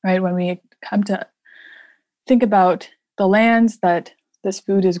repair, right? When we come to think about the lands that this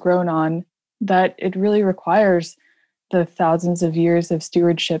food is grown on, that it really requires the thousands of years of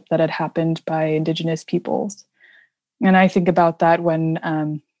stewardship that had happened by Indigenous peoples. And I think about that when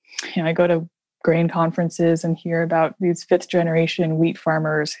I go to grain conferences and hear about these 5th generation wheat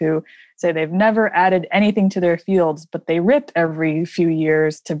farmers who say they've never added anything to their fields, but they rip every few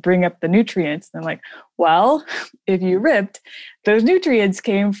years to bring up the nutrients. And I'm like, well, if you ripped, those nutrients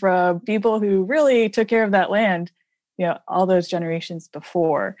came from people who really took care of that land, all those generations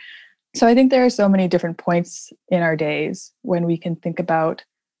before. So I think there are so many different points in our days when we can think about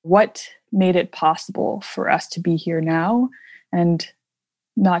what made it possible for us to be here now, and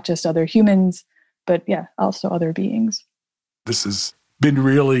not just other humans, but also other beings. This has been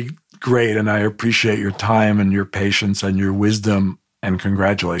really great, and I appreciate your time and your patience and your wisdom, and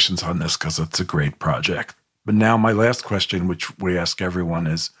congratulations on this because it's a great project. But now my last question, which we ask everyone,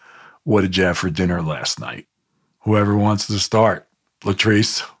 is what did you have for dinner last night? Whoever wants to start.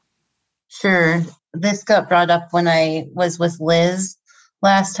 Latrice? Sure. This got brought up when I was with Liz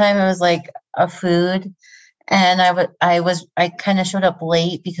last time. It was like a food, and I kind of showed up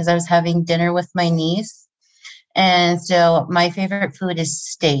late because I was having dinner with my niece. And so my favorite food is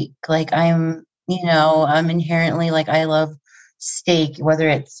steak. Like I'm inherently, like, I love steak, whether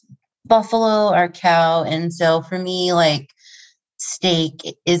it's buffalo or cow. And so for me, like, steak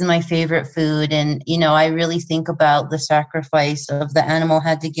is my favorite food. And, I really think about the sacrifice of the animal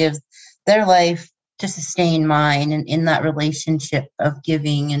had to give their life to sustain mine, and in that relationship of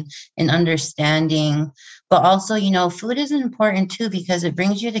giving and understanding. But also, food is important too, because it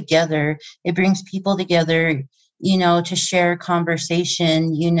brings you together. It brings people together, to share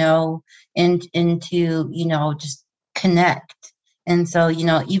conversation, and to, just connect. And so,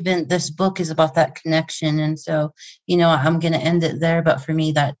 even this book is about that connection. And so, I'm going to end it there. But for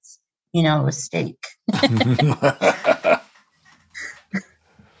me, that's, a steak.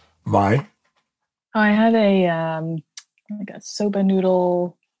 Mai? I had a soba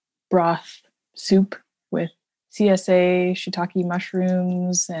noodle broth soup with CSA, shiitake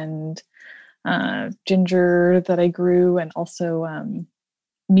mushrooms, and ginger that I grew, and also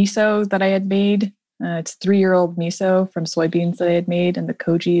miso that I had made. It's 3-year-old miso from soybeans that I had made, and the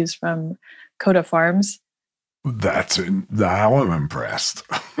koji is from Coda Farms. Now I'm impressed.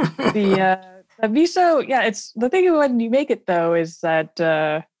 The miso, it's the thing when you make it though is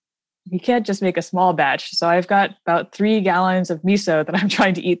that you can't just make a small batch. So I've got about 3 gallons of miso that I'm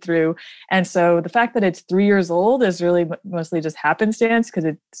trying to eat through. And so the fact that it's 3 years old is really mostly just happenstance, because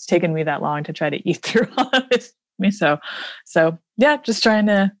it's taken me that long to try to eat through all of this miso. So just trying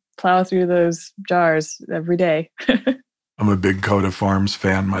to plow through those jars every day. I'm a big Coda Farms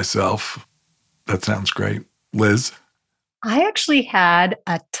fan myself. That sounds great. Liz? I actually had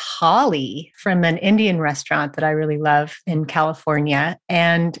a thali from an Indian restaurant that I really love in California.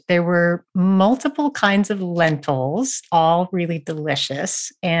 And there were multiple kinds of lentils, all really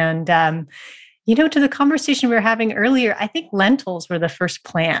delicious. And To the conversation we were having earlier, I think lentils were the first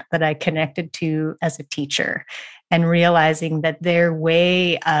plant that I connected to as a teacher, and realizing that their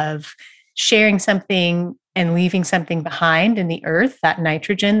way of sharing something and leaving something behind in the earth, that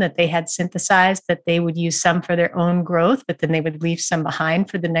nitrogen that they had synthesized, that they would use some for their own growth, but then they would leave some behind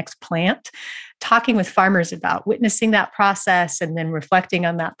for the next plant. Talking with farmers about witnessing that process and then reflecting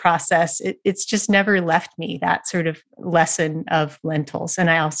on that process, it's just never left me, that sort of lesson of lentils. And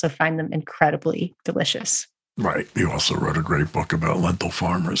I also find them incredibly delicious. Right. You also wrote a great book about lentil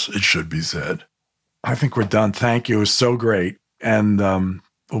farmers, it should be said. I think we're done. Thank you. It was so great. And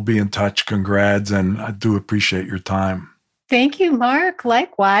we'll be in touch. Congrats. And I do appreciate your time. Thank you, Mark.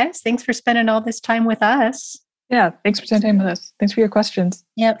 Likewise. Thanks for spending all this time with us. Yeah, thanks for spending time with us. Thanks for your questions.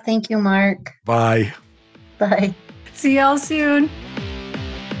 Yep, thank you, Mark. Bye. Bye. See y'all soon.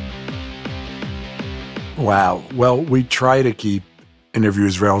 Wow. Well, we try to keep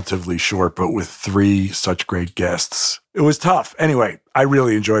interviews relatively short, but with 3 such great guests, it was tough. Anyway, I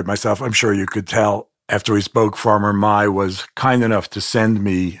really enjoyed myself. I'm sure you could tell. After we spoke, Farmer Mai was kind enough to send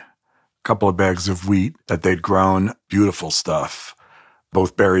me a couple of bags of wheat that they'd grown. Beautiful stuff.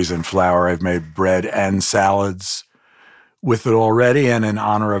 Both berries and flour. I've made bread and salads with it already. And in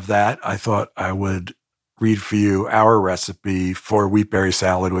honor of that, I thought I would read for you our recipe for wheat berry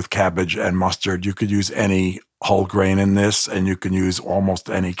salad with cabbage and mustard. You could use any whole grain in this, and you can use almost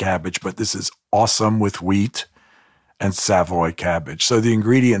any cabbage, but this is awesome with wheat and Savoy cabbage. So the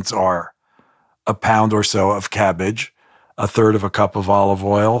ingredients are a pound or so of cabbage, a third of a cup of olive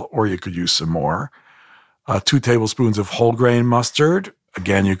oil, or you could use some more, 2 tablespoons of whole grain mustard.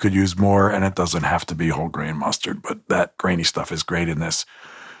 Again, you could use more, and it doesn't have to be whole grain mustard, but that grainy stuff is great in this.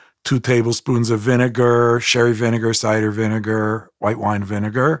 2 tablespoons of vinegar, sherry vinegar, cider vinegar, white wine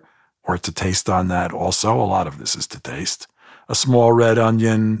vinegar, or to taste on that also. A lot of this is to taste. A small red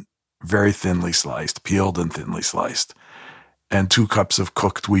onion, very thinly sliced, peeled and thinly sliced, and 2 cups of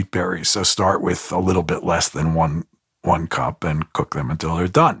cooked wheat berries. So start with a little bit less than one cup and cook them until they're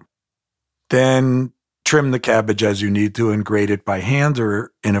done. Then trim the cabbage as you need to and grate it by hand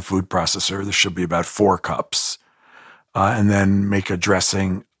or in a food processor. There should be about 4 cups. And then make a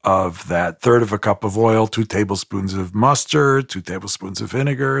dressing of that. Third of a cup of oil, 2 tablespoons of mustard, 2 tablespoons of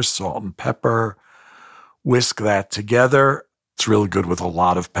vinegar, salt and pepper. Whisk that together. It's really good with a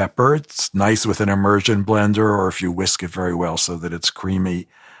lot of pepper. It's nice with an immersion blender, or if you whisk it very well so that it's creamy.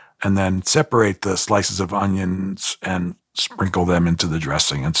 And then separate the slices of onions and sprinkle them into the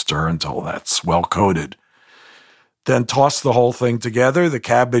dressing and stir until that's well coated. Then toss the whole thing together, the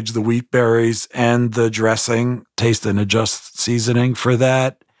cabbage, the wheat berries, and the dressing. Taste and adjust seasoning for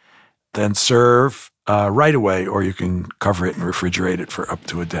that. Then serve right away, or you can cover it and refrigerate it for up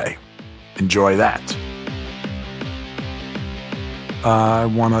to a day. Enjoy that. I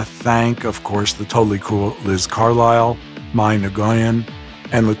want to thank, of course, the totally cool Liz Carlisle, Mai Nguyen,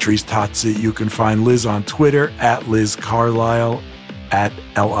 and Latrice Totsi. You can find Liz on Twitter at Liz Carlisle, at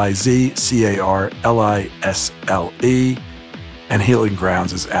LizCarlisle. And Healing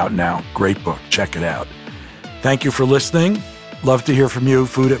Grounds is out now. Great book. Check it out. Thank you for listening. Love to hear from you.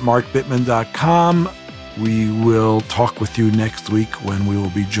 food@markbittman.com. We will talk with you next week when we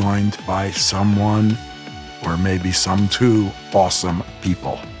will be joined by someone, or maybe some 2 awesome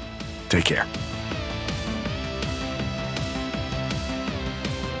people. Take care.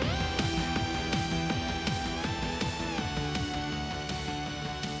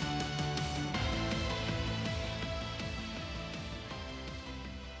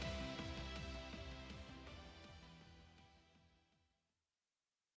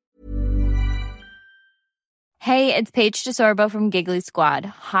 Hey, it's Paige DeSorbo from Giggly Squad.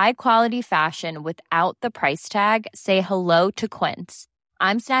 High quality fashion without the price tag. Say hello to Quince.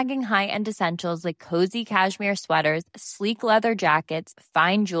 I'm snagging high-end essentials like cozy cashmere sweaters, sleek leather jackets,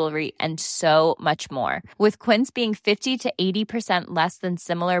 fine jewelry, and so much more. With Quince being 50 to 80% less than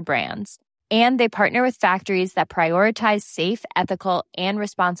similar brands. And they partner with factories that prioritize safe, ethical, and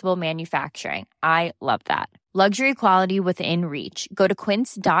responsible manufacturing. I love that. Luxury quality within reach. Go to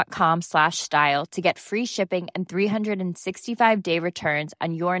quince.com/style to get free shipping and 365-day returns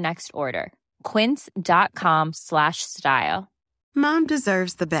on your next order. Quince.com/style. Mom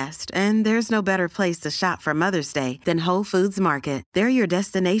deserves the best, and there's no better place to shop for Mother's Day than Whole Foods Market. They're your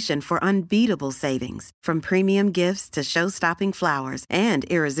destination for unbeatable savings, from premium gifts to show-stopping flowers and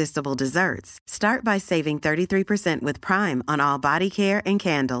irresistible desserts. Start by saving 33% with Prime on all body care and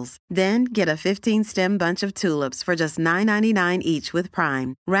candles. Then get a 15-stem bunch of tulips for just $9.99 each with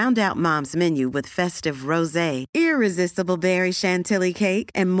Prime. Round out Mom's menu with festive rosé, irresistible berry chantilly cake,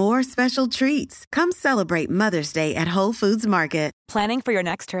 and more special treats. Come celebrate Mother's Day at Whole Foods Market. Planning for your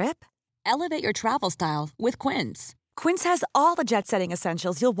next trip? Elevate your travel style with Quince. Quince has all the jet-setting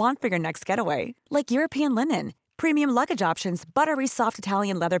essentials you'll want for your next getaway, like European linen, premium luggage options, buttery soft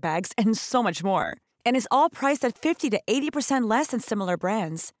Italian leather bags, and so much more. And is all priced at 50 to 80% less than similar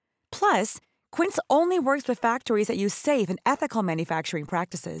brands. Plus, Quince only works with factories that use safe and ethical manufacturing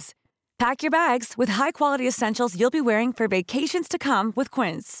practices. Pack your bags with high-quality essentials you'll be wearing for vacations to come with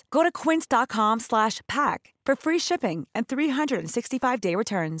Quince. Go to quince.com/pack for free shipping and 365-day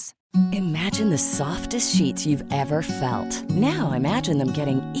returns. Imagine the softest sheets you've ever felt. Now imagine them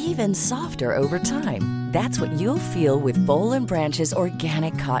getting even softer over time. That's what you'll feel with Boll & Branch's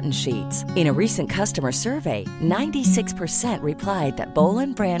organic cotton sheets. In a recent customer survey, 96% replied that Boll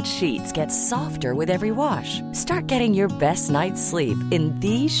 & Branch sheets get softer with every wash. Start getting your best night's sleep in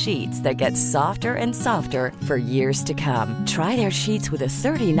these sheets that get softer and softer for years to come. Try their sheets with a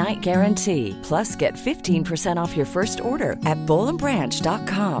 30-night guarantee. Plus, get 15% off your first order at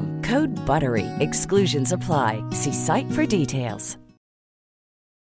bollandbranch.com. Code BUTTERY. Exclusions apply. See site for details.